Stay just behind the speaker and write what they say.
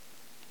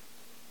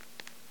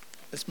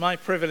It's my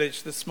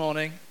privilege this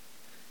morning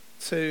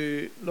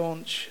to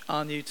launch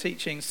our new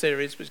teaching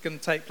series, which is going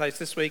to take place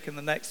this week and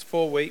the next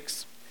 4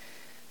 weeks,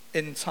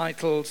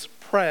 entitled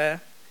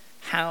Prayer,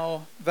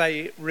 How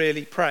They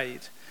Really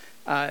Prayed.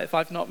 If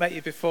I've not met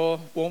you before,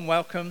 warm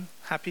welcome.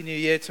 Happy New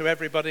Year to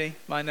everybody.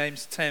 My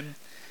name's Tim,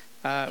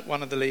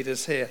 one of the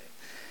leaders here.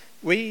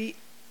 You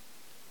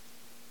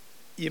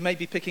may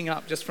be picking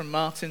up just from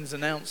Martin's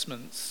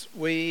announcements,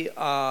 we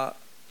are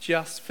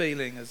just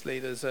feeling as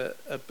leaders a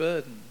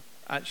burden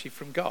actually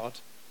from God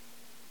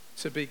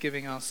to be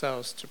giving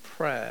ourselves to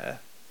prayer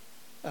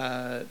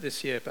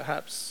this year,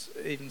 perhaps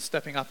even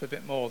stepping up a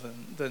bit more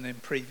than in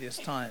previous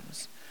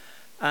times.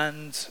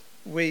 And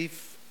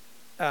we've,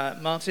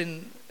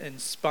 Martin,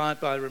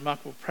 inspired by a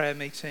remarkable prayer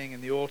meeting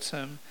in the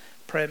autumn,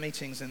 prayer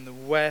meetings in the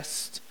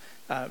West,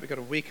 we've got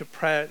a week of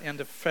prayer at the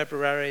end of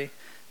February.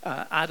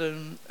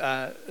 Adam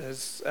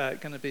is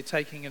going to be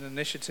taking an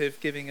initiative,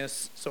 giving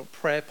us sort of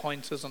prayer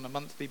pointers on a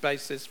monthly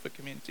basis for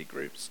community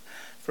groups,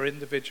 for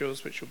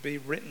individuals, which will be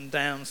written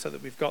down so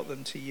that we've got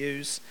them to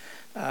use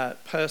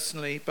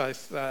personally,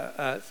 both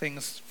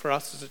things for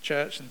us as a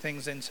church and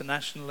things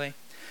internationally.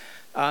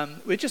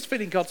 We're just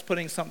feeling God's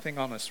putting something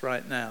on us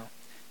right now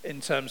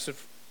in terms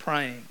of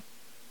praying.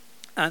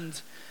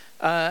 And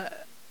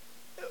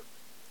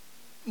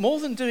more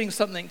than doing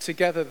something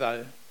together,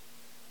 though,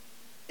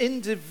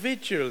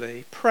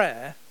 individually,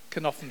 prayer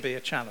can often be a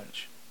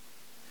challenge.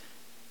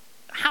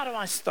 How do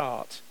I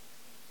start?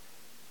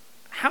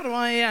 How do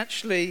I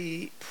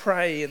actually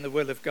pray in the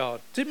will of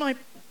God? Do my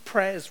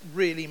prayers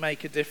really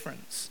make a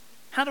difference?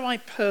 How do I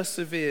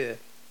persevere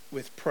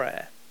with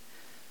prayer?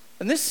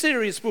 And this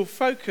series will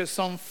focus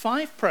on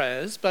 5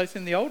 prayers, both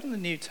in the Old and the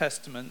New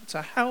Testament,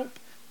 to help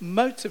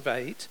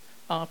motivate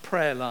our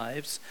prayer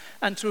lives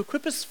and to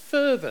equip us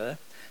further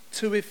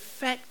to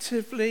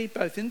effectively,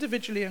 both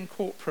individually and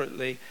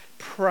corporately,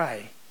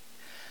 pray.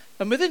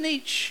 And within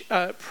each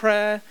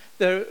prayer,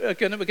 we're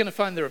going to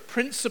find there are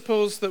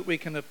principles that we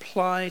can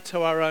apply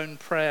to our own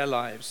prayer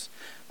lives.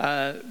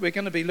 We're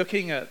going to be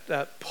looking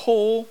at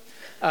Paul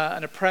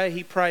and a prayer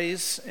he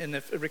prays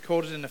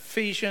recorded in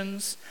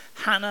Ephesians.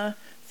 Hannah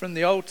from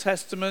the Old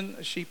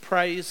Testament, she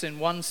prays in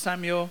 1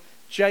 Samuel.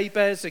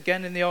 Jabez,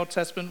 again in the Old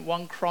Testament,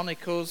 1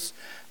 Chronicles,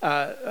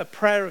 a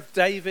prayer of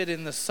David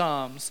in the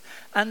Psalms.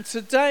 And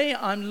today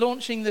I'm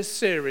launching this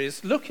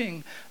series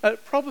looking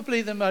at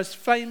probably the most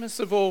famous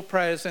of all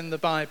prayers in the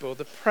Bible,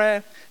 the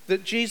prayer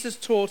that Jesus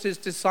taught his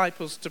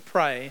disciples to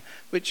pray,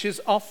 which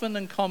is often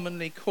and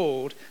commonly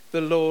called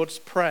the Lord's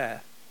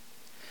Prayer.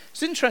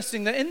 It's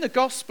interesting that in the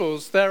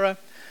Gospels there are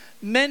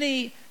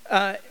many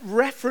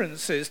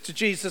references to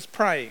Jesus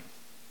praying.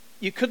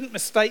 You couldn't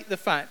mistake the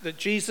fact that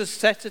Jesus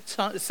set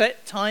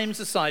times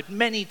aside,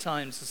 many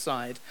times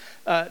aside,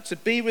 to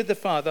be with the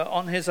Father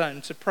on his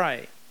own to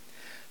pray.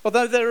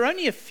 Although there are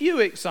only a few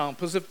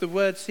examples of the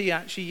words he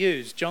actually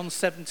used. John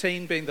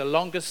 17 being the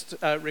longest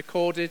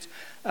recorded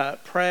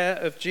prayer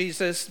of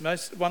Jesus,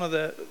 one of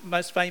the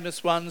most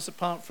famous ones,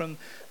 apart from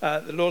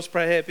the Lord's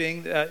Prayer here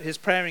being his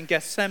prayer in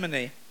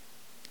Gethsemane.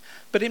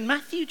 But in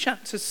Matthew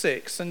chapter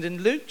 6 and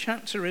in Luke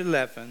chapter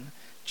 11,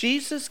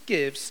 Jesus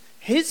gives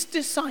his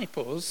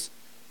disciples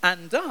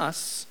and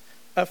us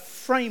a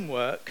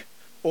framework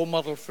or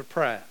model for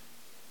prayer.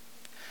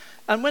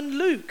 And when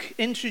Luke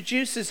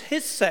introduces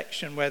his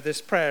section where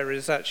this prayer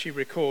is actually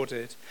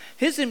recorded,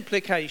 his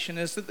implication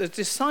is that the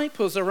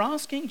disciples are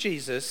asking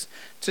Jesus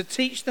to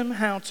teach them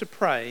how to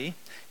pray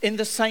in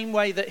the same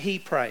way that he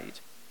prayed.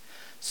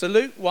 So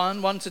Luke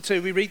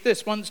 1:1-2, we read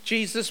this: once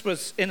Jesus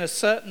was in a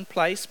certain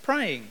place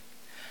praying,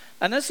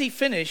 and as he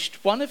finished,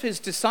 one of his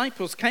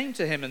disciples came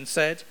to him and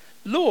said,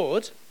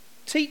 "Lord,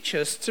 teach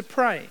us to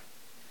pray,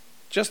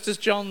 just as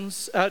John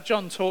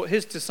taught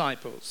his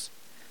disciples."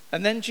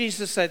 And then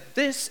Jesus said,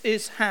 "This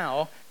is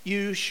how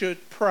you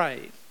should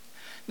pray."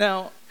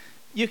 Now,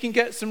 you can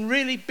get some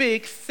really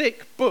big,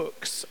 thick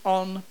books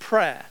on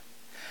prayer.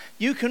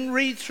 You can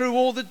read through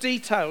all the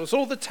details,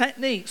 all the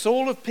techniques,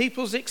 all of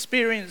people's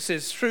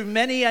experiences through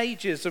many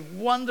ages of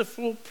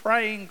wonderful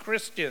praying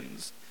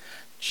Christians.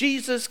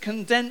 Jesus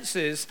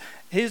condenses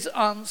his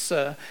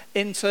answer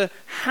into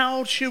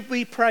how should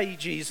we pray,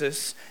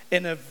 Jesus,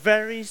 in a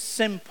very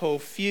simple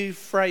few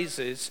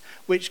phrases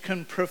which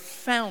can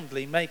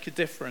profoundly make a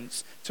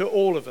difference to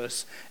all of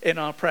us in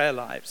our prayer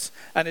lives.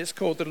 And it's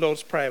called the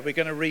Lord's Prayer. We're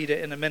going to read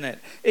it in a minute.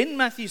 In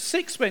Matthew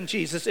 6, when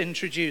Jesus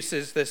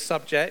introduces this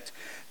subject,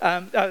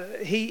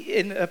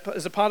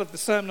 as a part of the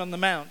Sermon on the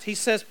Mount, he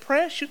says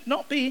prayer should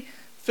not be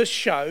for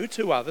show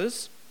to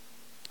others,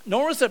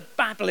 nor as a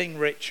babbling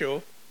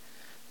ritual,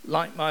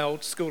 like my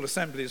old school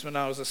assemblies when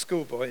I was a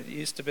schoolboy. It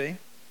used to be. I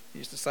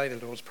used to say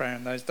the Lord's Prayer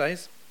in those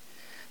days.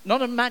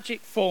 Not a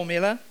magic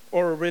formula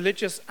or a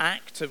religious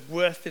act of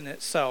worth in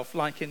itself,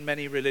 like in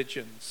many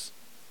religions.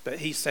 But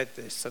he said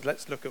this, so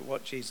let's look at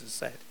what Jesus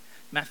said.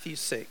 Matthew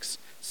 6,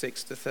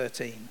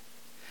 6-13.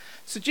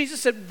 So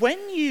Jesus said,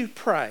 when you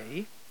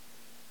pray,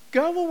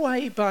 go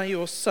away by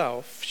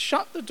yourself,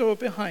 shut the door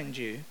behind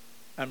you,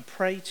 and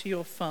pray to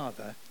your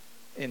Father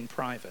in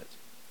private.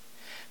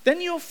 Then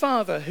your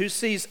Father who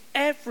sees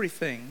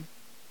everything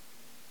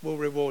will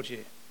reward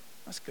you.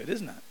 That's good,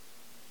 isn't it?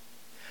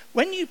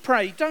 When you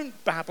pray,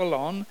 don't babble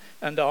on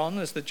and on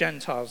as the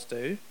Gentiles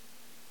do.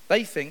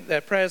 They think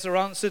their prayers are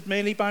answered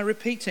merely by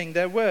repeating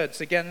their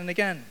words again and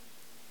again.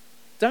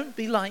 Don't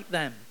be like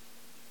them.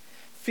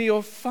 For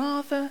your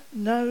Father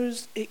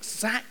knows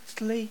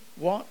exactly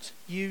what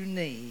you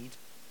need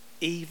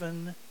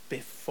even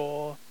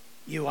before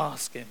you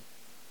ask him.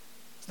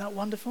 Isn't that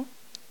wonderful?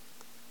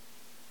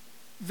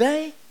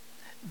 They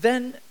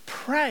then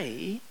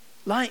pray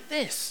like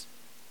this.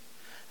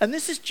 And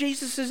this is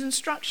Jesus'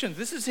 instruction.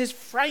 This is his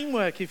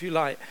framework, if you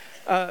like,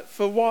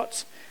 for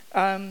what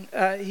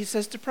he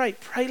says to pray.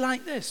 Pray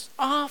like this.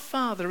 Our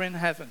Father in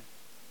heaven,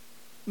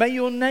 may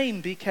your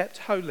name be kept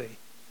holy.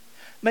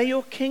 May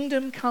your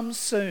kingdom come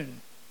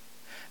soon.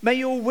 May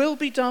your will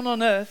be done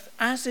on earth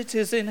as it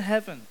is in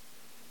heaven.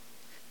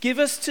 Give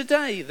us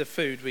today the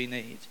food we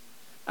need,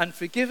 and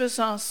forgive us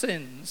our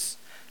sins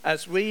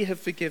as we have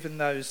forgiven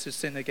those who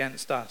sin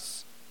against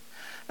us.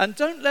 And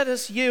don't let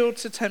us yield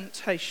to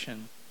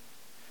temptation,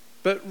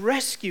 but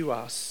rescue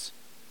us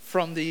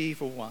from the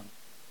evil one.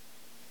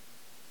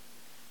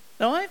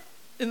 Now, I've,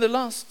 in the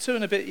last 2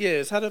 and a bit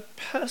years, had a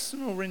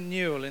personal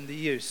renewal in the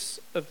use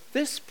of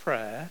this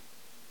prayer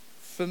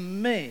for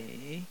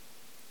me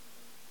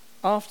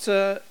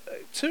after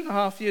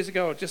 2.5 years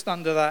ago, or just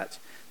under that.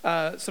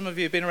 Some of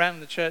you have been around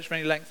the church for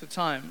any length of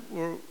time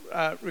will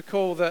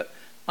recall that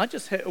I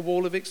just hit a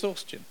wall of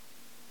exhaustion.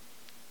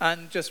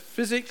 And just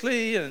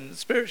physically and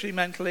spiritually,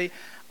 mentally,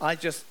 I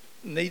just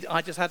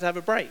had to have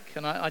a break.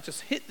 And I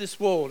just hit this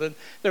wall. And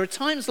there are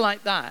times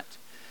like that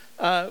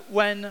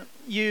when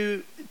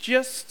you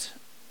just,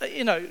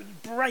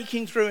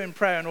 breaking through in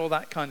prayer and all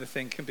that kind of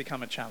thing can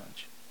become a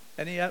challenge.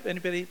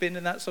 Anybody been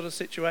in that sort of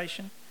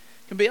situation?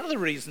 Can be other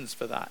reasons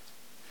for that.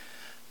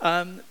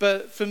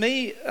 But for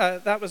me,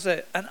 that was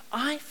it. And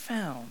I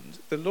found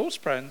the Lord's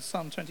Prayer, and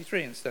Psalm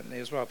 23 incidentally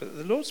as well, but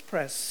the Lord's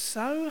Prayer is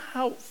so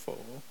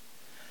helpful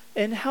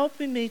in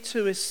helping me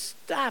to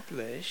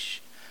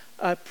establish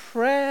a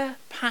prayer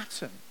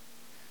pattern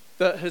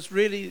that has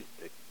really,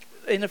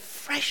 in a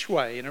fresh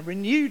way, in a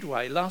renewed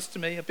way, lasted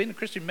me. I've been a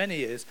Christian many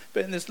years,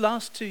 but in this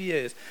last 2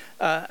 years,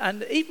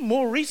 and even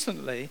more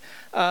recently,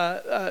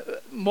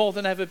 more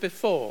than ever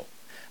before.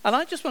 And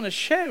I just want to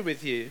share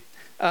with you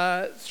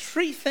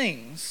 3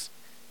 things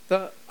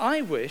that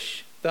I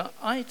wish that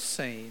I'd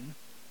seen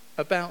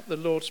about the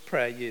Lord's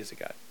Prayer years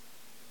ago,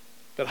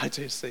 but I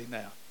do see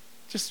now.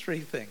 Just 3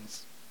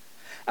 things.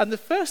 And the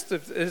first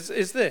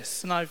is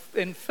this, and I've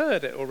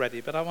inferred it already,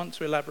 but I want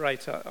to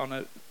elaborate on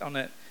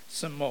it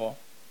some more.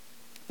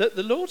 That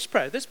the Lord's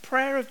Prayer, this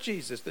prayer of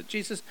Jesus, that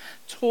Jesus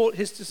taught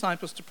his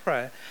disciples to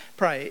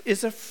pray,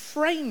 is a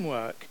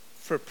framework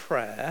for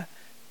prayer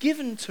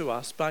given to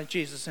us by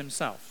Jesus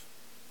himself.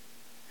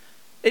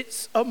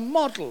 It's a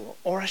model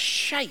or a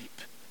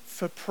shape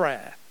for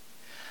prayer.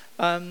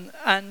 When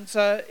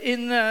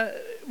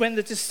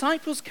the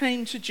disciples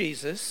came to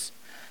Jesus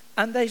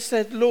and they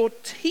said,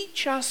 Lord,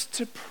 teach us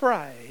to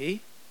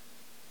pray,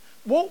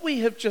 what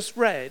we have just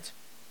read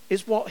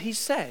is what he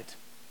said.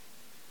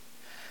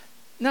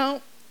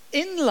 Now,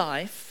 in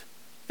life,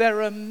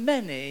 there are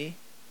many,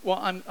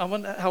 I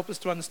want to help us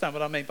to understand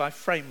what I mean by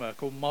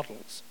framework or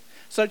models.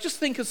 So just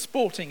think of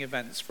sporting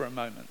events for a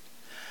moment.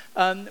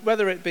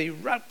 Whether it be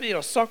rugby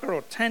or soccer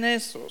or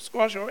tennis or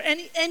squash or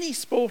any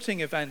sporting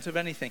event of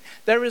anything,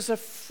 there is a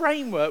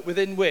framework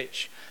within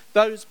which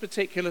those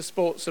particular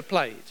sports are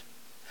played.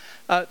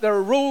 There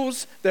are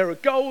rules, there are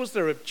goals,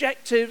 there are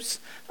objectives,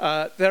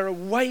 there are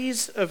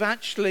ways of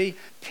actually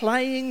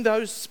playing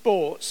those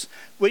sports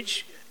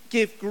which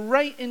give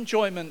great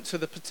enjoyment to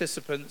the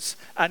participants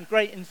and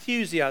great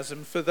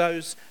enthusiasm for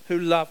those who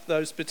love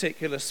those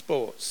particular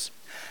sports.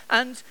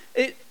 And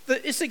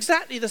it's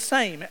exactly the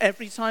same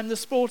every time the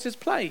sport is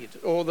played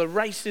or the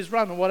race is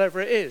run or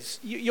whatever it is.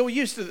 You're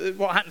used to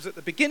what happens at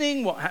the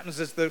beginning, what happens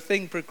as the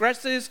thing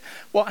progresses,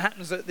 what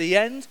happens at the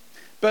end.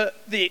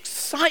 But the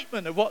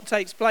excitement of what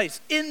takes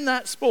place in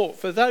that sport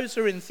for those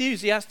who are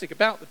enthusiastic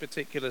about the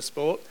particular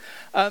sport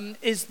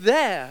is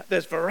there.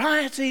 There's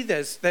variety,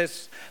 there's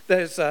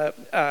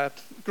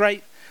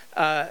great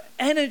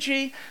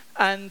energy,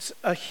 and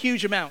a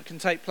huge amount can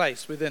take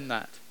place within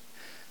that.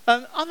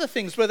 Other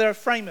things where there are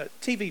framework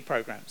TV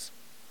programs.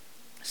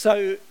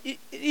 So if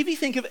you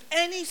think of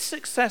any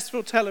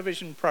successful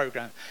television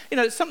program,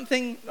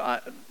 something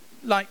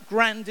like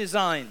Grand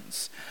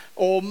Designs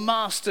or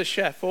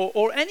MasterChef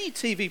or any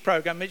TV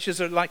program which is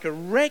like a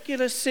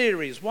regular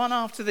series, one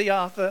after the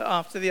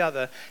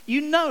other,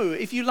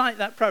 if you like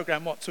that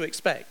program, what to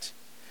expect.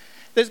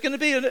 There's going to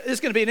be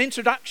an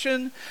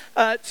introduction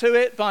to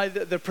it by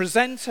the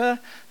presenter.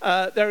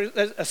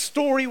 A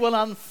story will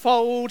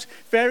unfold.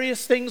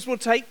 Various things will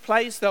take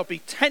place. There'll be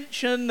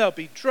tension. There'll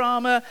be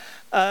drama.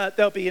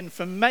 There'll be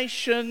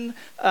information.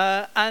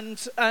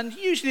 And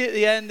usually at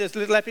the end there's a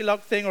little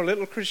epilogue thing or a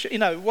little,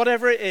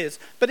 whatever it is.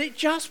 But it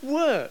just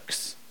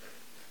works.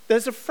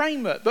 There's a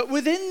framework. But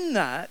within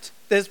that,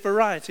 there's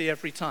variety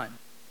every time.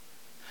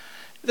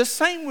 The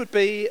same would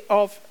be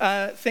of,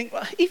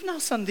 even our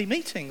Sunday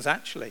meetings,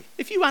 actually.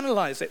 If you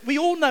analyse it, we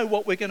all know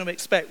what we're going to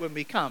expect when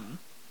we come.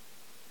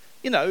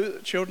 You know,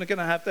 children are going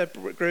to have their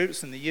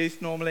groups and the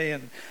youth normally,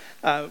 and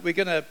we're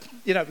going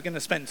to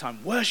spend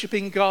time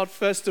worshipping God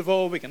first of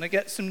all. We're going to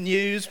get some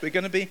news. We're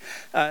going to be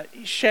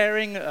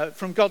sharing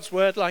from God's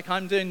word like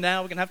I'm doing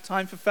now. We're going to have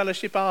time for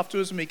fellowship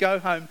afterwards when we go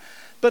home.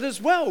 But as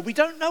well, we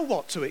don't know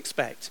what to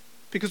expect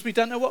because we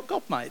don't know what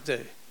God might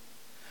do.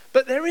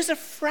 But there is a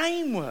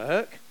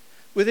framework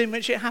within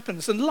which it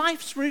happens, and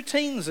life's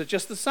routines are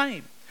just the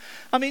same.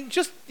 I mean,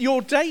 just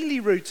your daily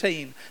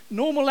routine,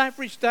 normal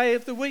average day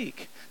of the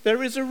week.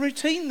 There is a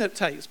routine that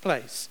takes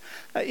place.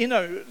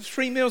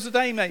 3 meals a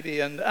day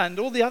maybe, and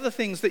all the other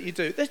things that you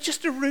do. There's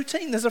just a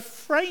routine. There's a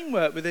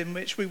framework within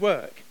which we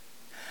work.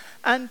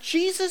 And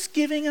Jesus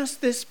giving us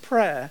this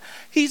prayer,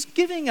 he's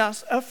giving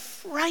us a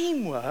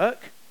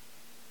framework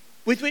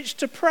with which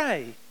to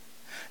pray.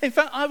 In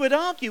fact, I would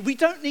argue we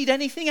don't need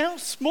anything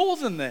else more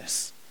than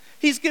this.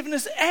 He's given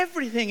us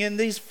everything in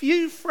these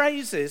few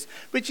phrases,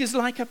 which is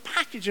like a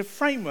package of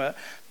framework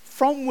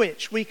from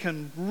which we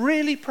can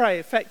really pray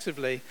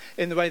effectively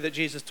in the way that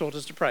Jesus taught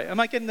us to pray. Am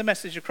I getting the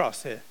message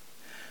across here?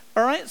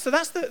 All right, so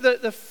that's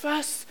the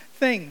first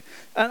thing.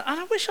 And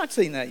I wish I'd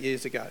seen that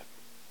years ago.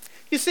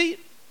 You see,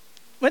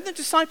 when the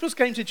disciples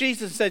came to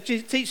Jesus and said,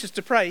 teach us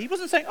to pray, he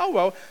wasn't saying, oh,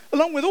 well,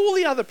 along with all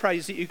the other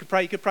prays that you could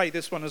pray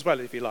this one as well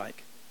if you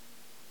like.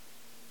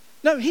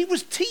 No, he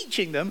was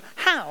teaching them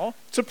how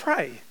to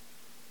pray.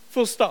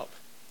 Full stop.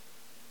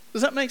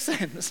 Does that make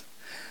sense?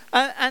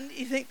 And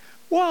you think,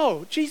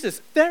 whoa,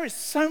 Jesus, there is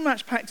so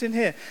much packed in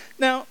here.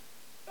 Now,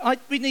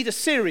 we need a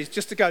series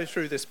just to go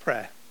through this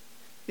prayer.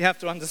 You have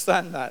to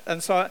understand that.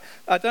 And so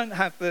I don't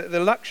have the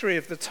luxury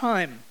of the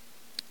time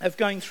of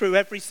going through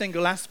every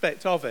single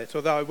aspect of it,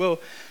 although I will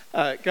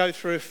go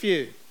through a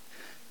few.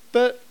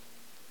 But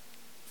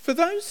for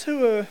those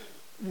who are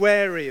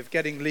wary of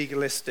getting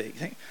legalistic,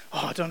 think,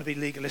 oh, I don't want to be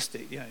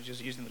legalistic,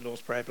 just using the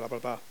Lord's Prayer, blah, blah,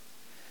 blah.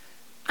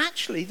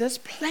 Actually, there's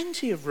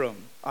plenty of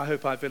room, I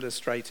hope I've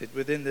illustrated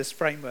within this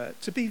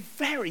framework, to be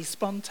very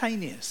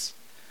spontaneous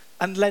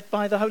and led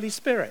by the Holy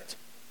Spirit.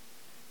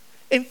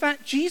 In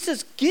fact,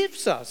 Jesus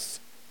gives us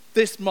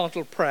this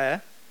model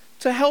prayer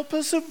to help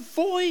us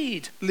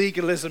avoid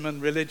legalism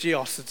and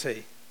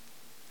religiosity.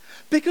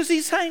 Because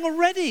he's saying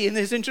already in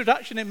his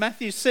introduction in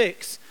Matthew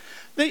 6,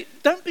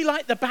 don't be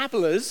like the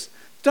babblers,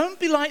 don't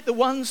be like the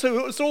ones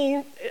who it's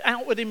all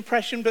outward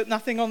impression but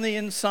nothing on the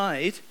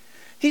inside.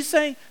 He's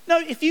saying, no,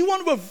 if you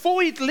want to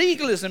avoid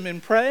legalism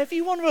in prayer, if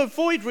you want to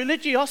avoid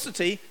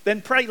religiosity,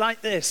 then pray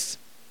like this.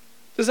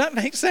 Does that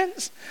make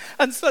sense?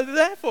 And so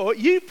therefore,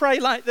 you pray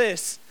like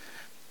this,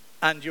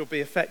 and you'll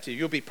be effective.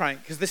 You'll be praying,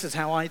 because this is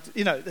how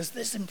there's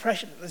this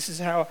impression, this is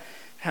how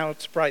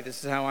to pray,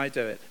 this is how I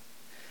do it.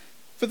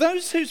 For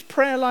those whose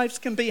prayer lives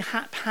can be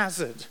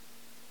haphazard,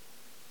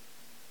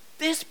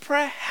 this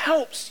prayer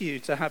helps you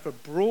to have a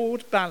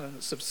broad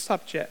balance of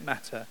subject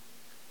matter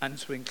and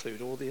to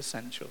include all the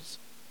essentials.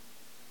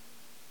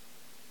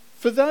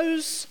 For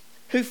those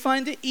who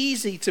find it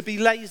easy to be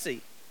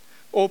lazy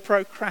or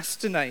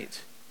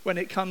procrastinate when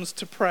it comes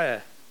to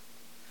prayer,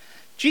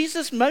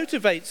 Jesus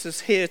motivates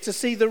us here to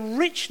see the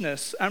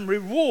richness and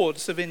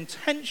rewards of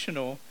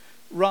intentional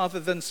rather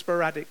than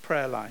sporadic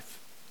prayer life.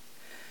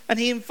 And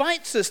he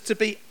invites us to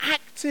be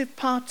active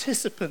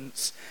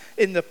participants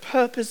in the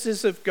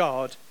purposes of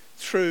God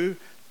through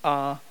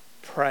our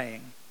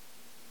praying.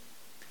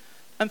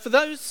 And for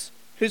those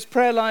whose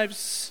prayer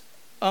lives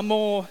are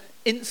more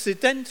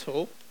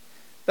incidental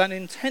than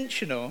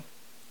intentional,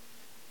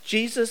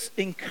 Jesus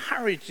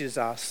encourages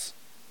us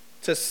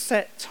to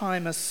set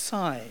time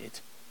aside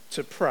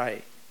to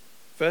pray.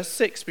 Verse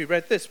 6, we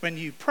read this, when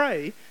you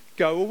pray,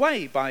 go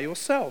away by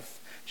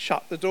yourself.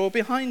 Shut the door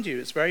behind you.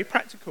 It's very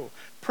practical.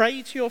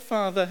 Pray to your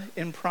Father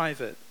in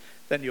private.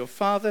 Then your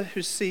Father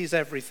who sees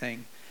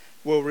everything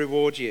will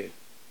reward you.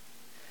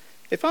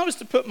 If I was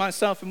to put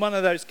myself in one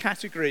of those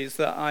categories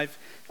that I've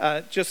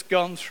just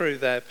gone through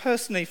there,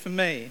 personally for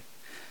me,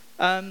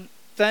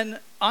 then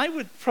I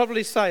would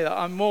probably say that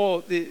I'm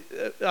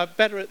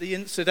better at the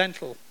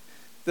incidental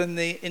than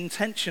the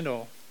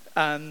intentional.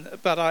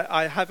 But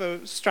I have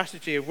a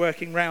strategy of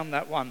working around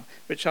that one,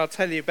 which I'll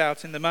tell you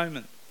about in a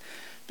moment.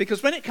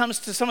 Because when it comes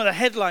to some of the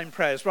headline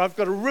prayers where I've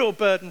got a real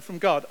burden from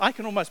God, I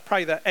can almost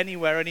pray that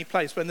anywhere, any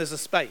place when there's a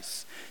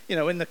space.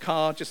 In the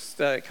car, just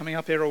coming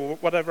up here or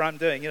whatever I'm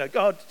doing.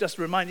 God just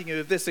reminding you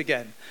of this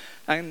again.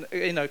 And,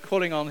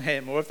 calling on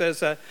him. Or if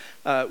there's a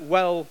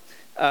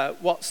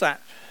WhatsApp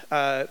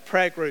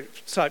prayer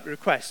group type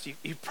request,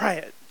 you pray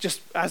it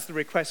just as the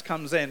request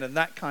comes in and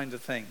that kind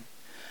of thing.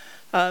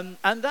 And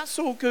that's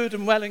all good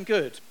and well and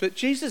good. But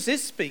Jesus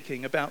is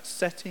speaking about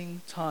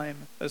setting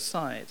time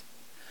aside.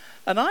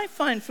 And I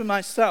find for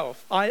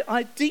myself,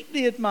 I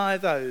deeply admire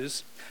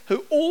those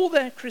who all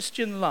their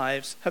Christian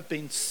lives have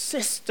been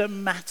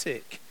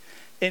systematic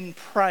in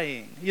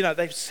praying.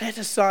 They've set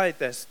aside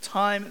this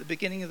time at the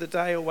beginning of the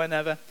day or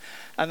whenever,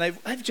 and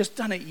they've just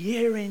done it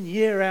year in,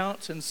 year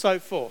out, and so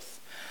forth.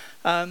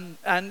 And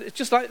it's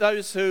just like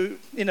those who,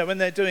 when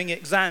they're doing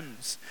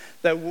exams,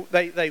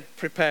 they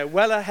prepare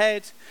well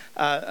ahead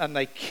and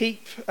they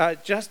keep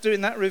just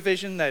doing that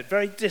revision. They're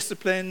very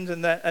disciplined,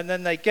 and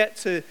then they get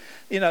to,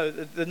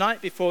 the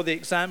night before the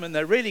exam, and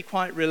they're really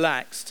quite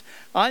relaxed.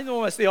 I'm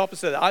almost the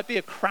opposite. I'd be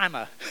a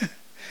crammer.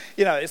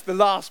 It's the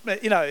last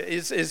minute,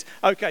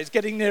 okay, it's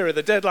getting nearer.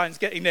 The deadline's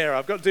getting nearer.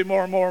 I've got to do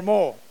more and more and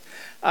more.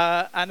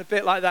 And a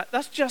bit like that.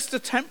 That's just a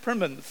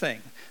temperament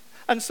thing.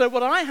 And so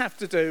what I have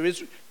to do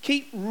is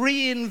keep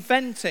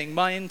reinventing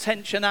my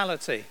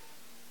intentionality.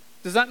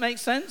 Does that make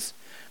sense?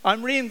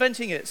 I'm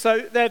reinventing it.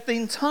 So there have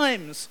been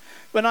times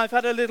when I've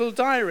had a little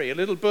diary, a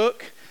little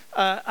book,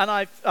 and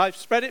I've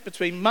spread it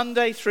between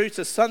Monday through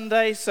to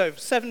Sunday, so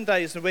 7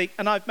 days a week,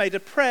 and I've made a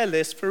prayer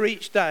list for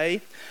each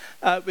day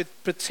with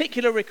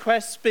particular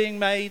requests being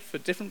made for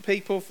different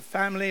people, for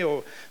family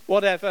or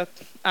whatever,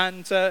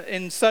 and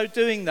in so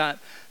doing that.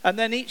 And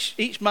then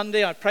each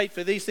Monday I prayed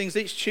for these things,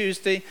 each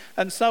Tuesday,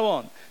 and so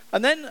on.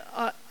 And then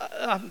I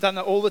haven't done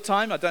that all the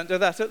time. I don't do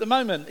that at the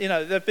moment.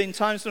 There have been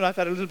times when I've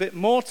had a little bit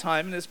more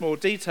time and it's more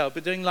detailed,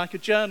 but doing like a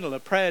journal, a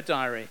prayer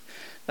diary.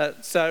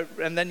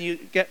 And then you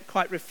get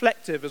quite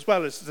reflective as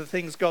well as the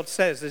things God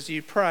says as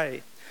you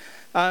pray.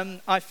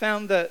 I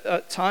found that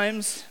at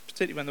times,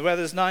 particularly when the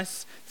weather's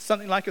nice,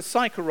 something like a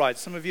cycle ride.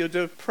 Some of you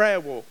do a prayer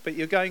walk, but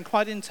you're going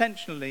quite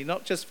intentionally,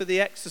 not just for the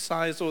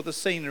exercise or the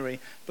scenery,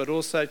 but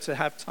also to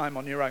have time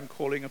on your own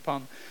calling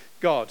upon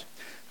God.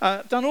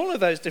 I've done all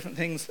of those different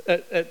things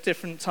at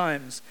different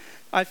times.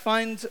 I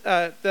find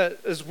that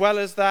as well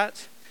as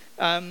that,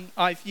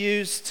 I've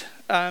used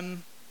a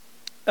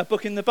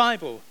book in the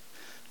Bible.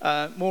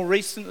 More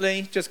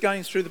recently, just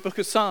going through the book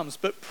of Psalms,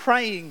 but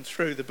praying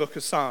through the book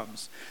of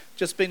Psalms.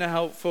 Just been a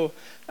helpful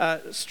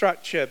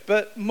structure.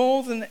 But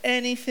more than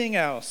anything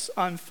else,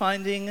 I'm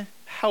finding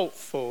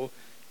helpful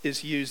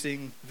is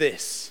using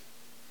this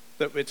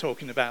that we're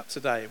talking about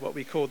today, what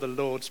we call the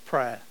Lord's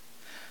Prayer.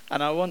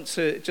 And I want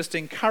to just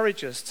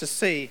encourage us to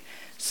see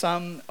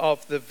some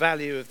of the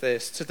value of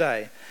this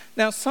today.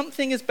 Now,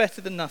 something is better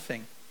than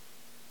nothing.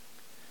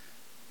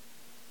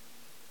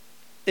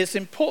 It's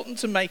important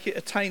to make it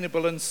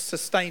attainable and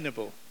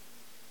sustainable,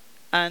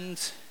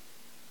 and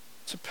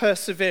to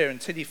persevere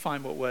until you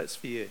find what works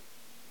for you.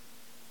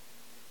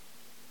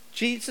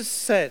 Jesus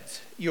said,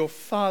 your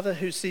Father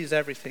who sees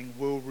everything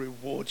will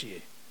reward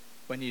you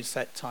when you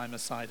set time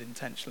aside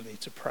intentionally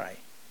to pray.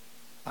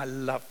 I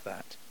love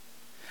that.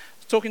 I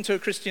was talking to a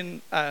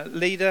Christian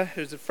leader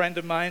who's a friend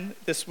of mine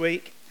this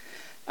week,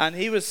 and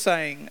he was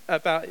saying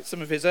about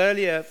some of his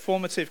earlier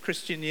formative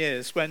Christian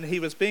years when he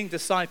was being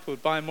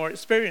discipled by a more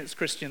experienced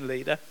Christian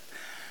leader.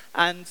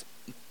 And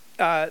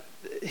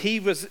he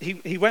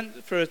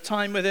went for a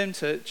time with him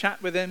to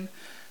chat with him.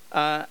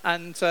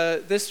 And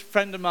this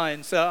friend of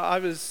mine, so I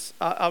was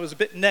a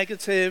bit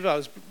negative, I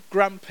was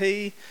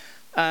grumpy.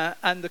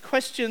 And the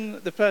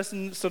question the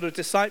person sort of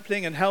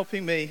discipling and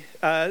helping me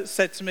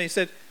said to me,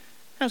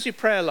 how's your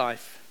prayer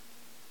life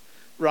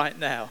right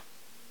now?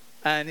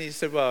 And he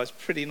said, well, it's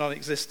pretty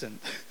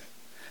non-existent.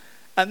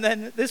 And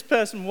then this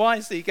person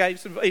wisely gave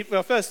some,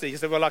 well, firstly he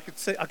said, well, I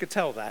could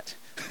tell that.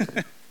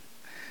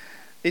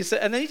 He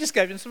said, and then he just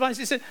gave him some advice.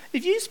 He said,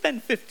 if you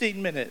spend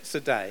 15 minutes a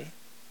day,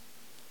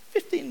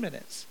 15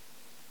 minutes,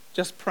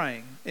 just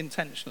praying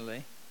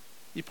intentionally,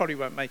 you probably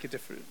won't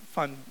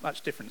find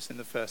much difference in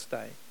the first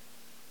day.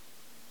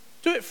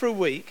 Do it for a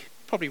week,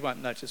 probably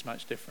won't notice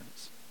much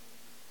difference.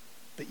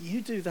 But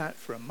you do that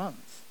for a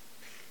month,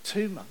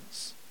 2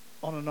 months,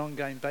 on an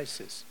ongoing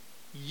basis,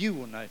 you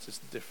will notice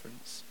the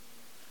difference,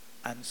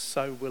 and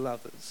so will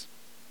others.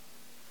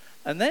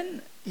 And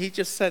then he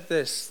just said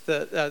this,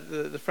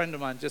 the friend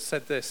of mine just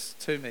said this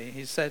to me.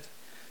 He said,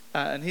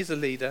 and he's a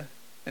leader,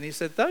 and he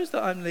said, those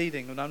that I'm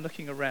leading, when I'm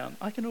looking around,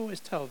 I can always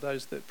tell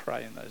those that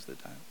pray and those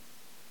that don't.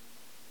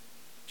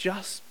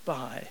 Just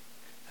by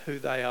who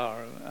they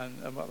are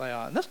and what they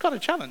are. And that's quite a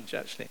challenge,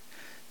 actually.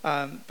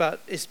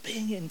 But it's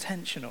being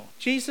intentional.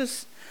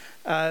 Jesus,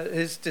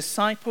 his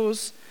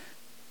disciples,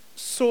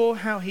 saw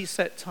how he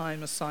set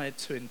time aside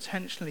to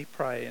intentionally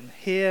pray, and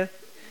here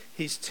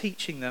he's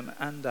teaching them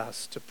and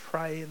us to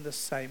pray in the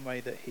same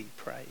way that he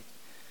prayed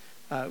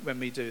when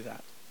we do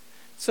that.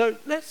 So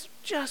let's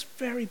just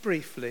very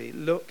briefly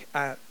look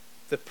at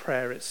the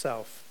prayer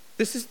itself.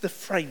 This is the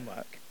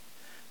framework,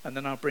 and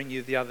then I'll bring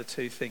you the other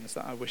two things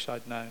that I wish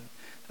I'd known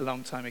a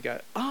long time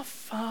ago. Our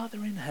Father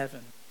in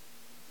heaven.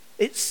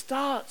 It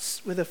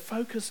starts with a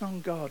focus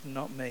on God,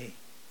 not me.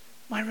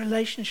 My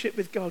relationship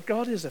with God.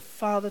 God is a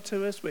father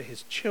to us. We're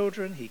his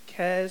children. He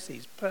cares.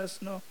 He's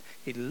personal.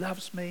 He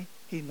loves me.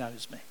 He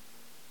knows me.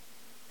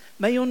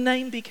 May your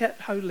name be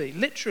kept holy.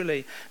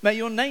 Literally, may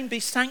your name be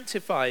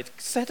sanctified,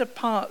 set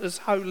apart as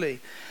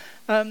holy.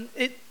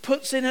 It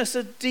puts in us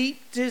a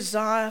deep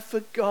desire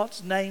for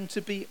God's name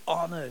to be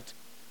honored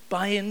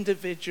by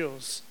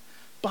individuals,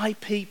 by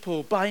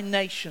people, by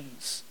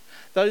nations.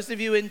 Those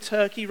of you in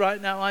Turkey right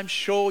now, I'm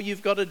sure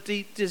you've got a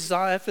deep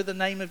desire for the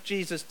name of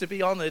Jesus to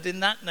be honored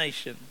in that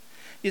nation.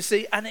 You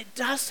see, and it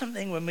does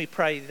something when we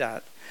pray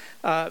that,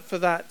 for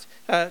that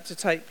to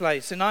take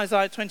place. In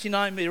Isaiah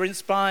 29, we are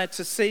inspired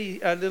to see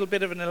a little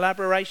bit of an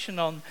elaboration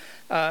on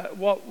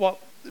what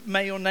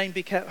may your name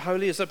be kept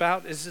holy is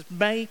about. Is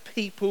may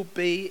people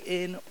be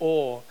in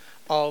awe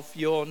of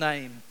your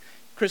name.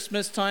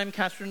 Christmas time,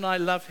 Catherine and I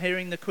love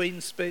hearing the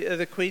Queen's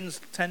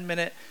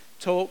 10-minute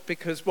talk,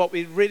 because what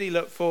we really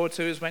look forward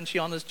to is when she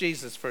honours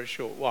Jesus for a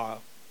short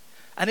while.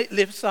 And it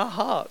lifts our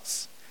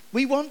hearts.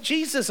 We want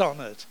Jesus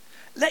honoured.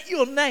 Let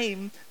your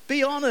name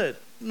be honoured,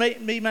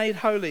 be made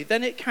holy.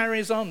 Then it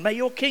carries on. May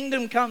your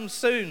kingdom come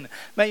soon.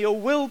 May your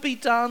will be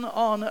done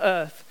on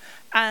earth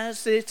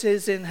as it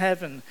is in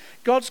heaven.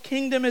 God's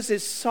kingdom is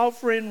his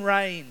sovereign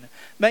reign.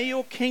 May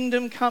your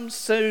kingdom come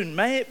soon.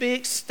 May it be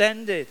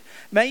extended.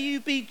 May you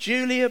be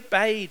duly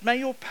obeyed. May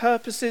your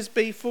purposes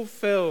be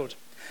fulfilled.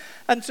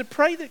 And to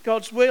pray that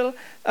God's will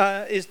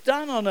is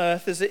done on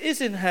earth as it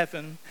is in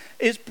heaven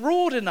is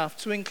broad enough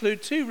to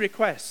include two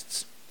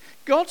requests.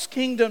 God's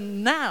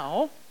kingdom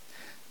now,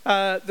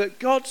 that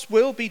God's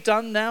will be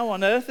done now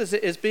on earth as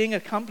it is being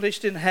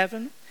accomplished in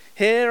heaven.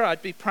 Here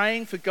I'd be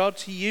praying for God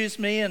to use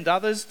me and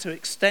others to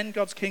extend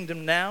God's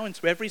kingdom now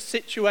into every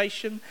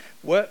situation,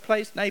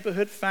 workplace,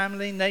 neighborhood,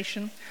 family,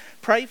 nation.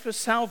 Pray for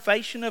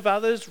salvation of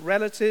others,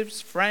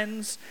 relatives,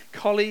 friends,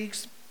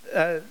 colleagues,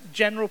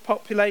 general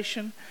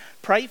population.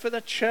 Pray for the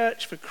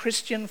church, for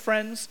Christian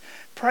friends.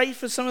 Pray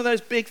for some of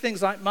those big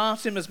things like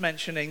Martin was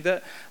mentioning,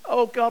 that,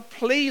 oh God,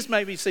 please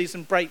may we see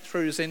some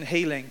breakthroughs in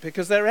healing,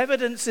 because they're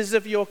evidences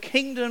of your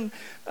kingdom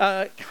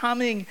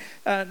coming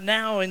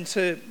now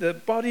into the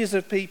bodies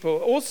of people.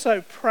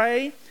 Also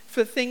pray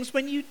for things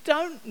when you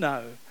don't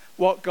know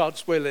what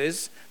God's will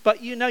is,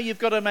 but you know you've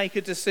got to make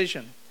a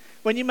decision.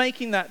 When you're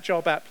making that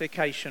job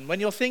application, when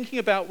you're thinking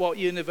about what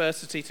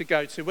university to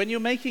go to, when you're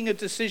making a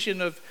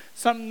decision of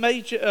some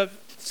major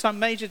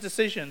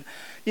decision,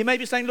 you may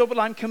be saying, Lord,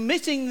 well, I'm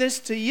committing this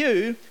to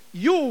you.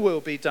 Your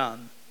will be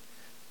done,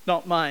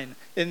 not mine,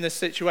 in this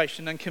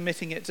situation, and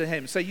committing it to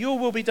him. So your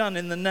will be done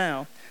in the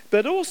now.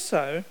 But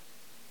also,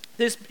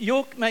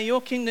 may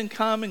your kingdom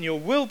come and your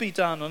will be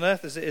done on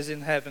earth as it is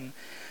in heaven.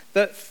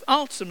 That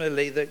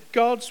ultimately, that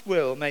God's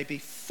will may be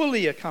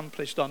fully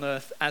accomplished on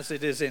earth as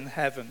it is in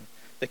heaven.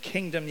 The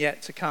kingdom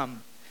yet to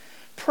come.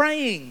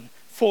 Praying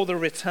for the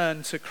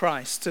return to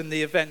Christ and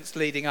the events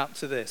leading up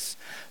to this.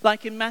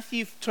 Like in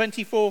Matthew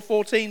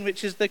 24:14,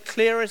 which is the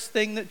clearest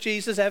thing that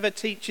Jesus ever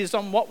teaches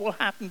on what will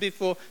happen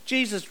before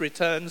Jesus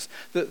returns,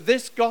 that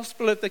this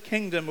gospel of the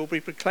kingdom will be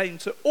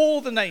proclaimed to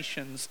all the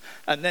nations,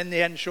 and then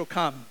the end shall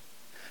come.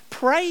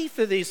 Pray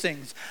for these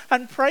things,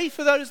 and pray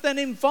for those then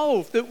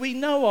involved that we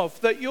know of,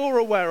 that you're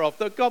aware of,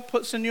 that God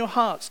puts in your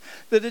hearts,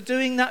 that are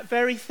doing that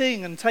very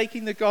thing and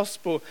taking the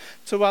gospel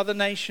to other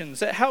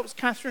nations. It helps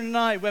Catherine and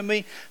I when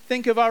we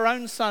think of our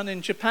own son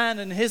in Japan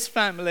and his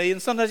family,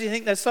 and sometimes you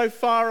think they're so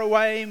far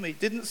away and we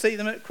didn't see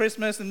them at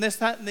Christmas and this,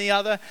 that and the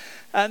other,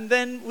 and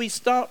then we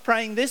start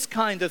praying this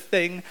kind of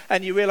thing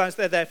and you realize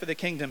they're there for the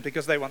kingdom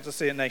because they want to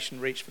see a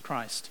nation reach for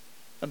Christ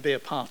and be a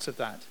part of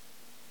that.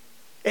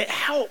 It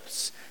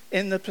helps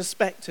in the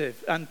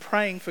perspective and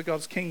praying for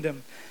God's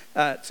kingdom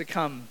to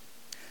come.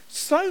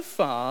 So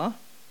far,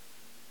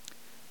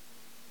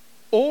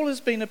 all has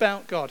been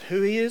about God,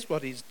 who he is,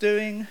 what he's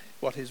doing,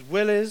 what his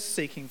will is,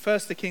 seeking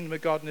first the kingdom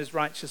of God and his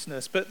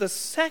righteousness. But the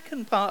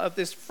second part of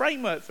this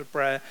framework for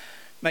prayer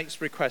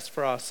makes requests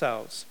for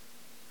ourselves.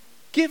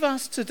 Give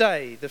us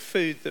today the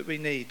food that we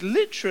need.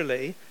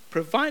 Literally,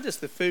 provide us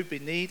the food we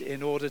need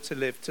in order to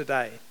live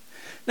today.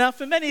 Now,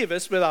 for many of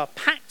us, with our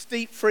packed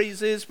deep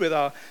freezers, with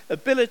our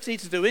ability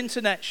to do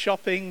internet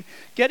shopping,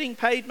 getting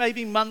paid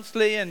maybe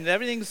monthly and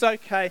everything's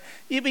okay,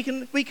 we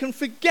can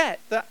forget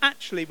that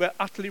actually we're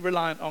utterly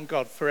reliant on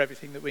God for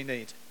everything that we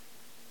need.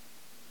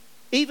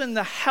 Even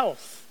the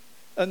health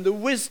and the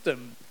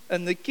wisdom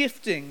and the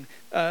gifting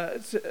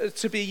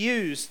to be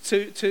used,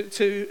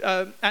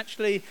 to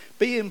actually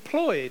be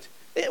employed,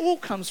 it all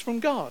comes from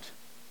God.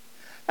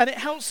 And it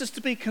helps us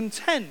to be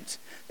content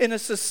in a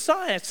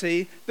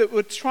society that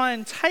would try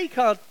and take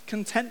our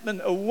contentment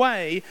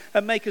away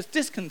and make us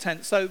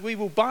discontent, so we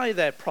will buy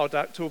their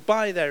product or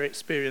buy their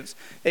experience.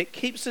 It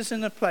keeps us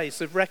in a place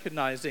of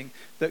recognizing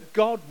that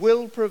God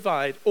will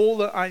provide all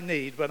that I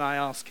need when I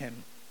ask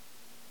him.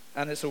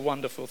 And it's a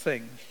wonderful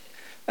thing.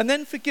 And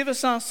then forgive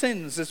us our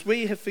sins as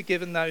we have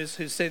forgiven those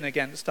who sin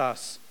against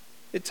us.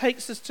 It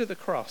takes us to the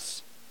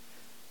cross,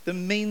 the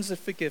means of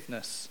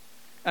forgiveness,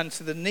 and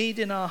to the need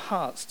in our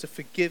hearts to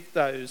forgive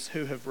those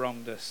who have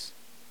wronged us.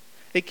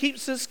 It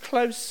keeps us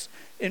close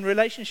in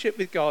relationship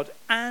with God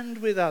and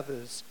with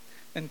others,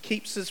 and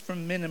keeps us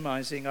from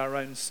minimizing our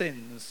own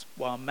sins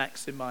while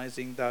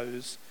maximizing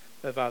those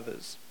of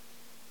others.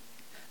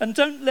 And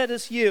don't let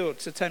us yield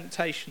to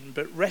temptation,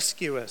 but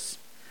rescue us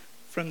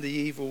from the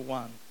evil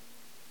one.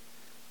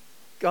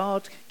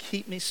 God,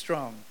 keep me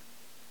strong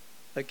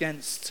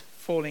against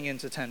falling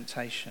into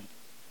temptation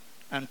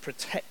and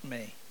protect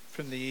me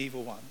from the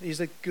evil one. These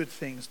are good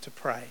things to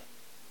pray.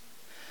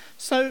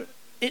 So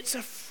it's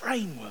a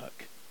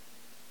framework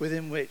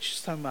within which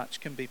so much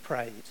can be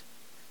prayed.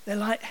 They're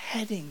like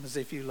headings,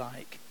 if you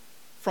like,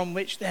 from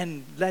which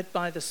then, led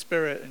by the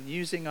Spirit and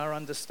using our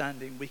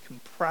understanding, we can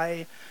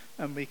pray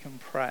and we can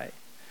pray.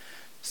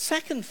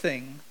 Second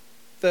thing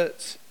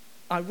that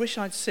I wish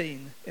I'd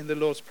seen in the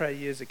Lord's Prayer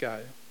years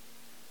ago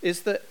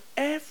is that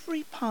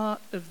every part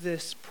of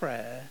this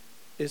prayer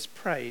is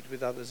prayed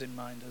with others in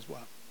mind as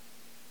well.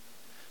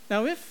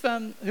 Now, if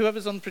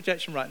whoever's on the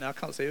projection right now, I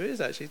can't see who it is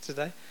actually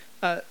today.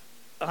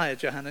 Hiya,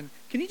 Johanna.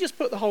 Can you just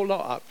put the whole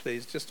lot up,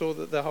 please? Just all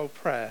the whole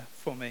prayer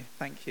for me.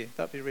 Thank you.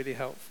 That'd be really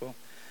helpful.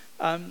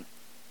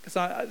 Because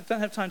I don't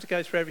have time to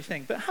go through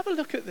everything. But have a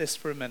look at this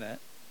for a minute.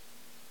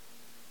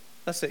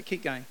 That's it.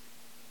 Keep going,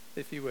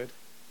 if you would.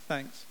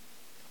 Thanks.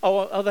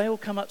 Oh, they all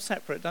come up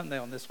separate, don't they,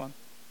 on this one?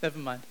 Never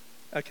mind.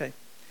 Okay.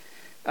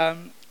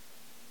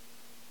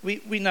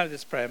 We know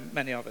this prayer,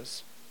 many of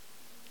us.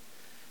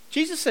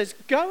 Jesus says,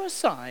 go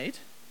aside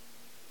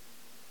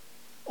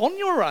on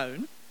your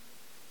own,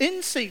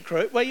 in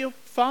secret, where your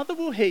Father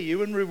will hear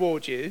you and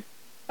reward you,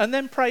 and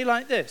then pray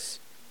like this: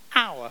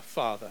 Our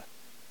Father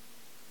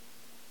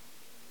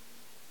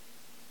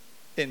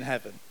in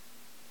heaven.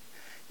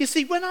 You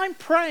see, when I'm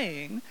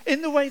praying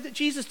in the way that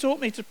Jesus taught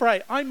me to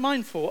pray, I'm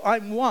mindful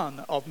I'm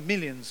one of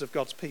millions of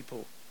God's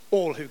people,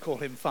 all who call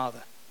him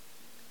Father.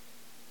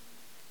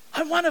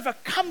 I'm one of a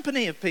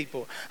company of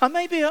people. I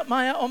may be on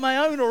my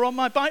own or on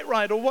my bike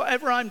ride or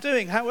whatever I'm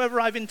doing,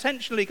 however I've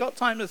intentionally got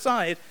time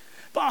aside,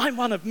 but I'm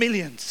one of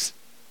millions.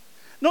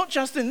 Not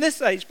just in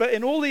this age, but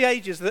in all the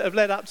ages that have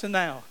led up to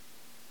now.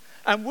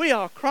 And we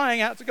are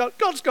crying out to God.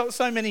 God's got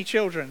so many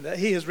children that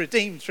he has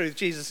redeemed through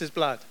Jesus'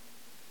 blood.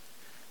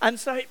 And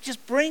so it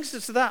just brings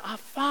us to that, our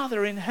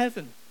Father in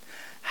heaven.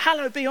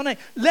 Hallowed be your name.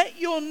 Let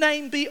your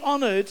name be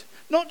honoured,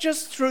 not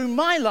just through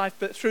my life,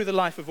 but through the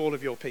life of all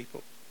of your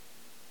people.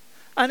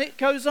 And it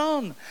goes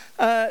on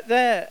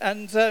there.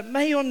 And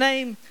may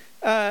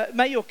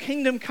your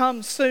kingdom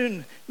come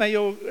soon. May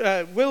your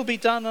will be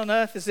done on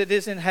earth as it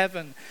is in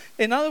heaven.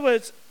 In other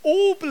words,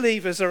 all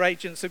believers are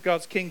agents of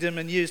God's kingdom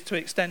and used to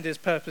extend his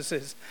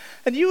purposes.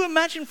 And you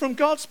imagine from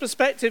God's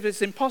perspective,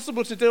 it's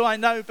impossible to do, I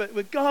know, but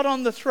with God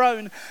on the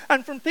throne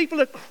and from people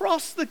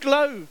across the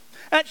globe,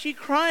 actually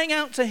crying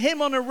out to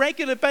him on a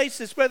regular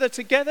basis, whether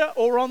together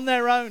or on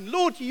their own.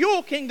 Lord,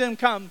 your kingdom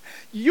come,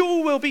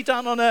 your will be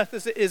done on earth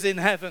as it is in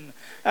heaven.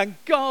 And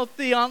God,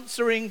 the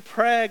answering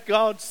prayer,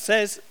 God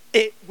says,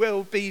 it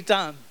will be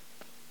done.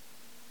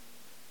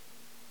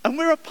 And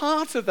we're a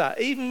part of that,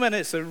 even when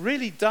it's a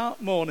really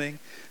dark morning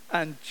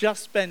and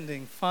just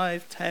spending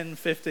 5, 10,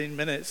 15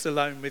 minutes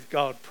alone with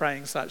God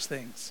praying such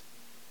things.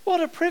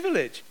 What a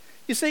privilege.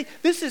 You see,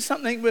 this is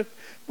something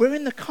we're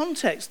in the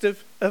context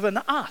of an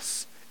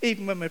us,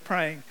 even when we're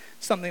praying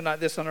something like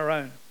this on our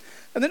own.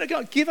 And then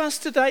God, give us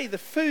today the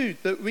food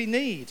that we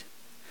need.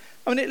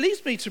 I mean, it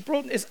leads me to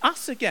broaden, it's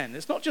us again,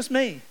 it's not just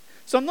me.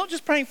 So I'm not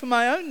just praying for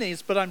my own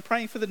needs, but I'm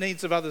praying for the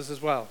needs of others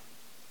as well.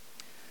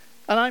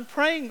 And I'm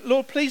praying,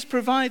 Lord, please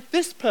provide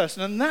this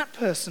person and that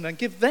person and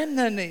give them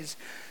their needs.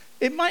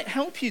 It might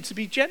help you to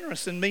be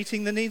generous in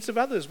meeting the needs of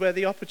others where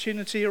the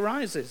opportunity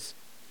arises.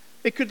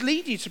 It could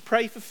lead you to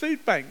pray for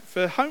food bank,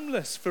 for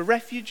homeless, for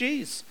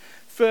refugees,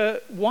 for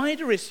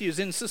wider issues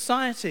in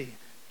society.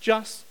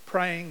 Just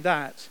praying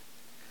that.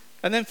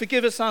 And then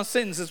forgive us our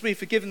sins as we've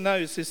forgiven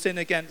those who sin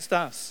against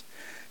us.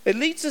 It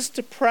leads us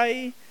to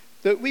pray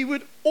that we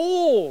would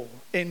all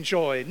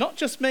enjoy, not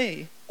just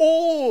me,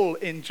 all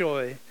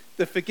enjoy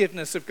the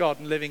forgiveness of God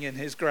and living in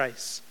his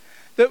grace.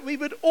 That we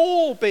would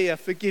all be a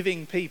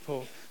forgiving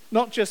people,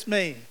 not just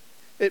me.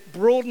 It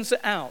broadens it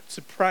out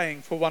to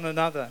praying for one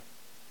another.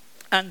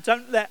 And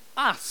don't let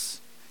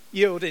us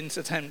yield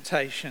into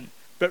temptation,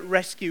 but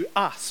rescue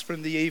us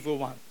from the evil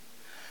one.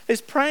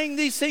 It's praying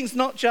these things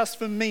not just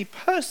for me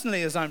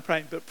personally as I'm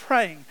praying, but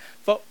praying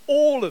for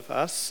all of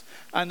us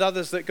and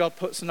others that God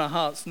puts in our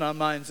hearts and our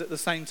minds at the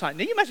same time.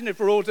 Now you imagine if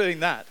we're all doing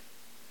that.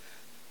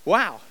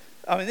 Wow.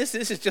 I mean, this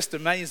is just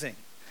amazing.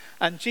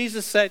 And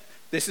Jesus said,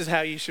 this is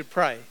how you should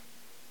pray.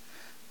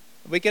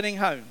 We're getting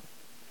home.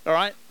 All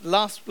right?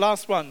 Last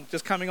one,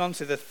 just coming on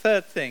to the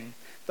third thing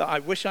that I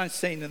wish I'd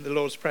seen in the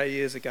Lord's Prayer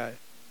years ago.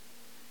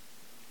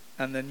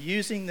 And then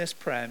using this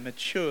prayer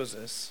matures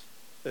us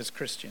as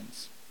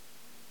Christians.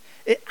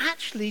 It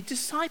actually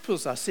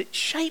disciples us. It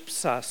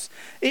shapes us.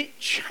 It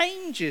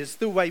changes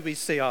the way we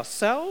see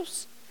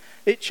ourselves.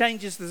 It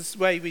changes the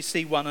way we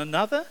see one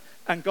another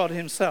and God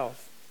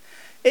himself.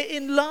 It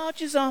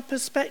enlarges our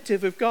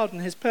perspective of God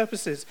and his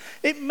purposes.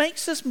 It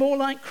makes us more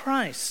like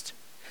Christ.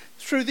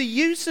 Through the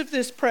use of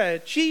this prayer,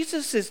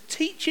 Jesus is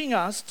teaching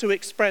us to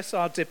express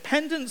our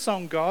dependence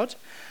on God,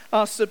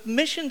 our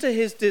submission to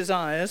his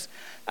desires,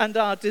 and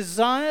our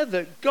desire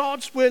that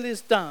God's will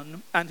is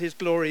done and his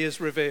glory is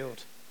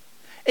revealed.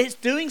 It's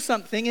doing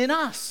something in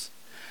us.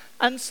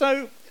 And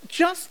so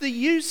just the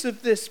use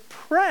of this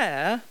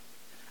prayer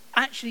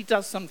actually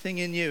does something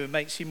in you and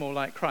makes you more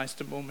like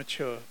Christ and more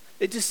mature.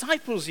 It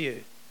disciples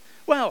you.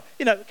 Well,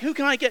 who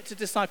can I get to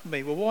disciple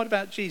me? Well, what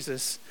about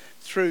Jesus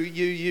through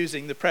you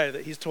using the prayer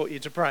that he's taught you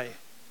to pray?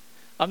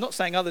 I'm not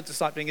saying other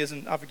discipling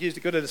isn't. I've used a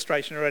good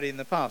illustration already in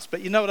the past,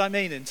 but you know what I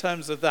mean in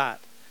terms of that.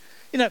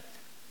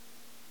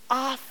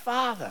 Our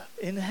Father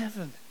in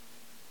heaven.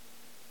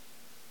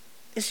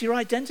 It's your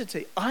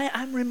identity. I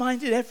am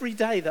reminded every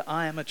day that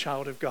I am a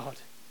child of God.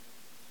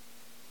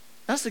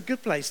 That's a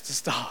good place to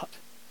start.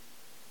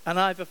 And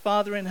I have a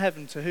Father in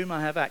heaven to whom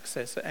I have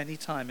access at any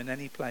time, in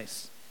any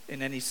place,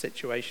 in any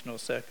situation or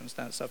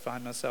circumstance I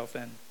find myself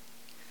in.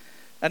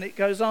 And it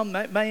goes on,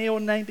 may your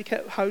name be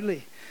kept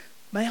holy.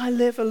 May I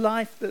live a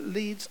life that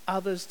leads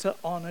others to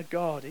honor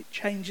God. It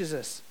changes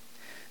us.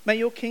 May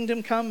your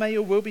kingdom come, may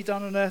your will be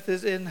done on earth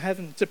as in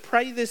heaven. To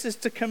pray this is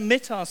to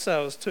commit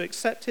ourselves to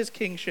accept his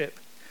kingship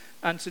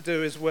and to do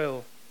his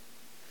will.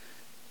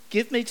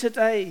 Give me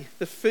today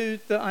the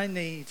food that I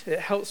need. It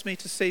helps me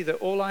to see that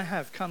all I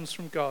have comes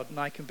from God and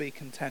I can be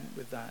content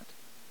with that.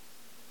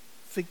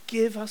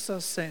 Forgive us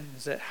our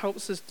sins. It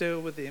helps us deal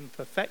with the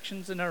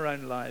imperfections in our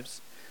own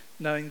lives,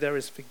 knowing there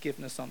is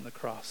forgiveness on the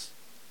cross.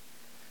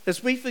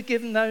 As we've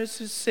forgiven those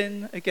who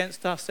sin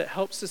against us, it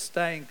helps us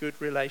stay in good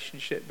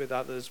relationship with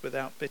others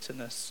without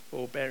bitterness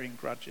or bearing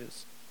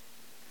grudges.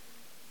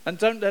 And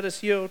don't let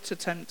us yield to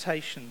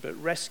temptation,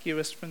 but rescue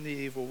us from the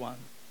evil one.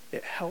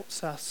 It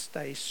helps us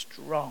stay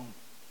strong,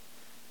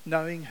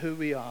 knowing who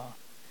we are,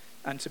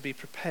 and to be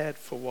prepared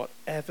for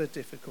whatever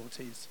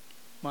difficulties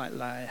might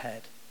lie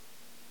ahead.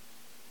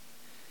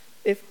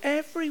 If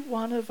every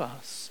one of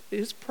us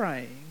is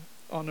praying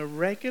on a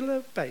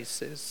regular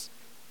basis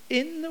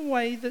in the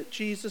way that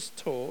Jesus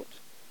taught,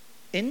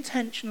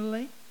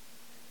 intentionally,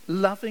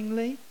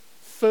 lovingly,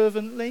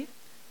 fervently,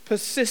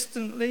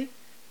 persistently,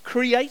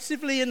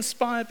 creatively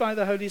inspired by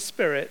the Holy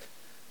Spirit,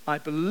 I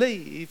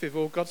believe if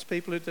all God's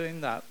people are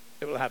doing that,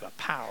 it will have a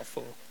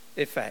powerful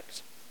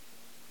effect.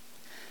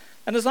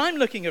 And as I'm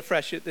looking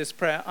afresh at this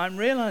prayer, I'm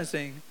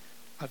realizing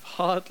I've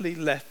hardly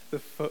left the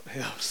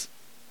foothills,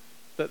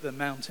 but the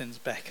mountains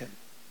beckon.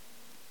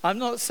 I'm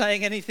not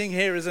saying anything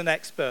here as an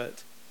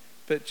expert,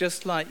 but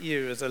just like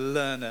you as a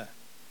learner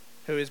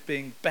who is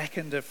being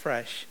beckoned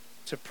afresh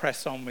to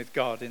press on with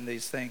God in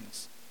these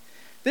things.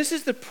 This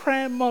is the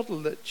prayer model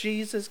that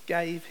Jesus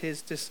gave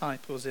his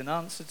disciples in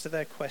answer to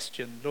their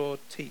question, Lord,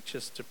 teach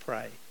us to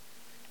pray.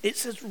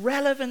 It's as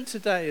relevant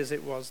today as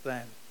it was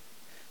then.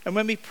 And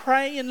when we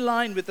pray in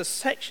line with the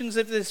sections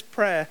of this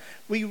prayer,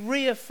 we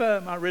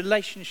reaffirm our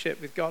relationship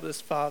with God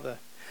as Father.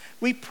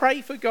 We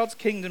pray for God's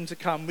kingdom to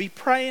come. We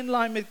pray in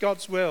line with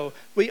God's will.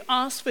 We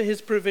ask for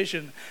his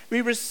provision.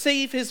 We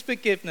receive his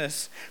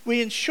forgiveness.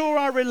 We ensure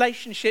our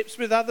relationships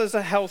with others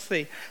are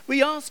healthy.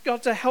 We ask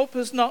God to help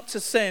us not to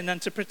sin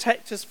and to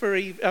protect us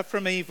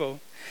from evil.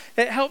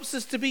 It helps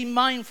us to be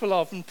mindful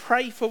of and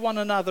pray for one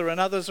another and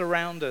others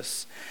around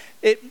us.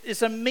 It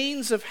is a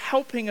means of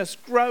helping us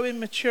grow in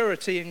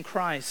maturity in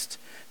Christ.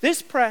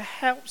 This prayer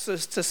helps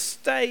us to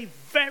stay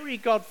very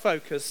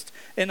God-focused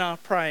in our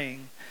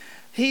praying.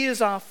 He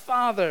is our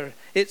Father.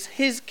 It's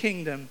his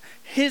kingdom.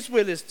 His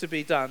will is to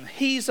be done.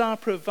 He's our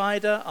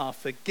provider, our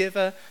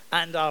forgiver,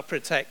 and our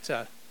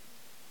protector.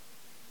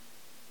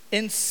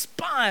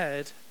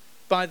 Inspired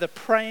by the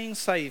praying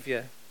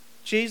Savior,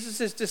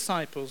 Jesus'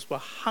 disciples were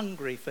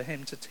hungry for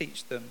him to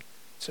teach them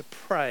to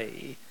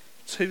pray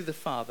to the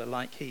Father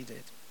like he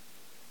did.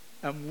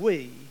 And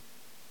we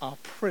are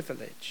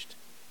privileged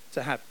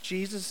to have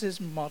Jesus'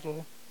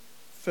 model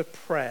for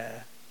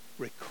prayer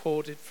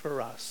recorded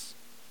for us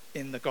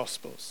in the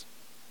Gospels.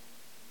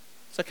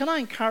 So can I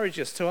encourage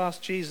us to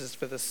ask Jesus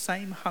for the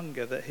same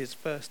hunger that his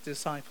first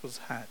disciples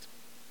had,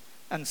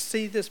 and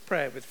see this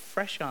prayer with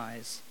fresh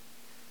eyes,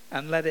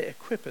 and let it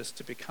equip us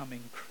to become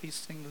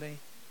increasingly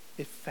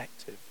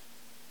effective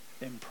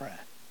in prayer.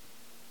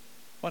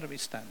 Why don't we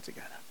stand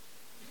together?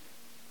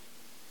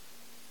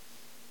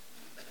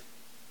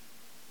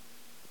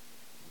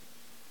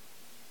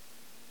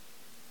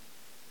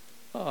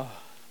 Oh,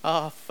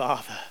 our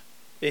Father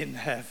in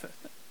heaven.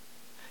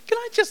 Can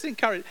I just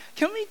encourage,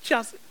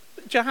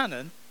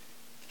 Johannan,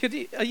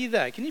 are you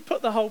there? Can you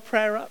put the whole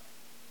prayer up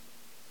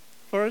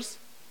for us?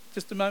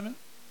 Just a moment.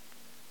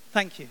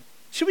 Thank you.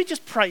 Should we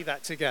just pray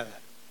that together?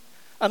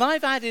 And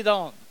I've added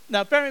on.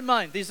 Now bear in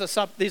mind, these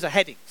are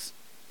headings.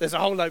 There's a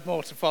whole load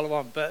more to follow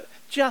on, but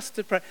just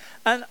to pray.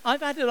 And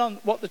I've added on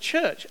what the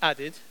church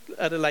added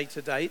at a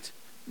later date,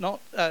 not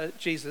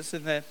Jesus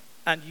in there,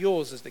 and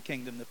yours is the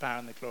kingdom, the power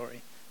and the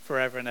glory,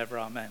 forever and ever,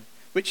 amen.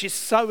 Which is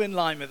so in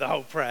line with the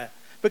whole prayer.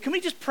 But can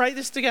we just pray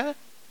this together?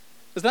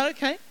 Is that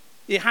okay? Are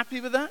you happy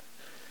with that?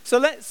 So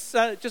let's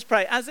just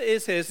pray. As it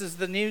is here, this is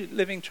the New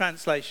Living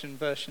Translation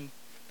version.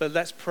 But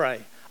let's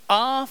pray.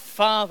 Our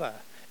Father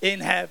in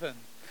heaven,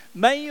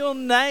 may your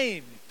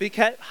name be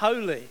kept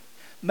holy.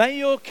 May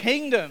your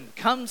kingdom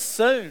come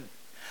soon.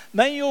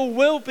 May your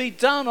will be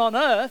done on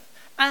earth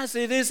as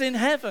it is in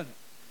heaven.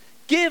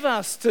 Give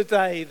us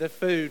today the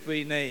food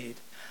we need.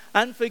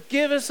 And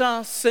forgive us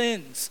our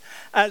sins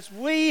as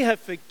we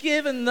have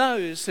forgiven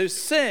those who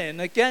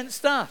sin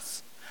against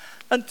us.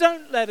 And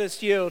don't let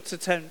us yield to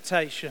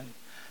temptation,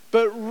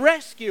 but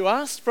rescue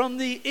us from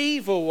the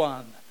evil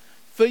one.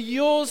 For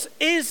yours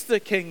is the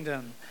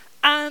kingdom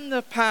and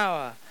the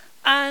power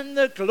and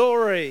the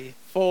glory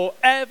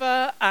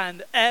forever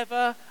and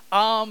ever.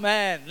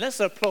 Amen. Let's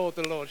applaud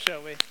the Lord,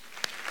 shall we?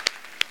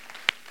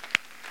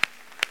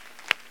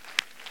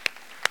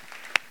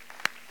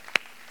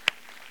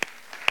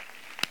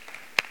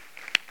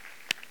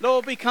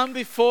 Lord, we come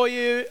before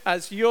you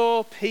as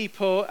your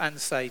people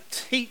and say,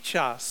 teach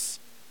us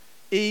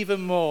even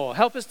more.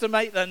 Help us to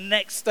make the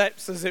next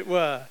steps, as it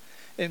were,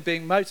 in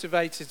being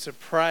motivated to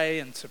pray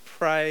and to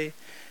pray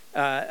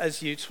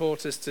as you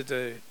taught us to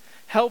do.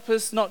 Help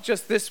us not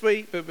just this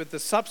week, but with the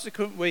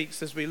subsequent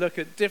weeks as we look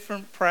at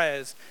different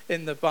prayers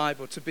in the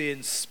Bible to be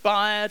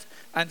inspired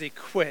and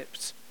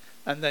equipped,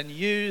 and then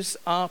use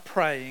our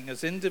praying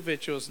as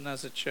individuals and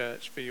as a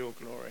church for your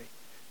glory.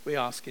 We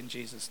ask in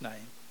Jesus'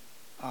 name.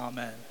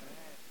 Amen.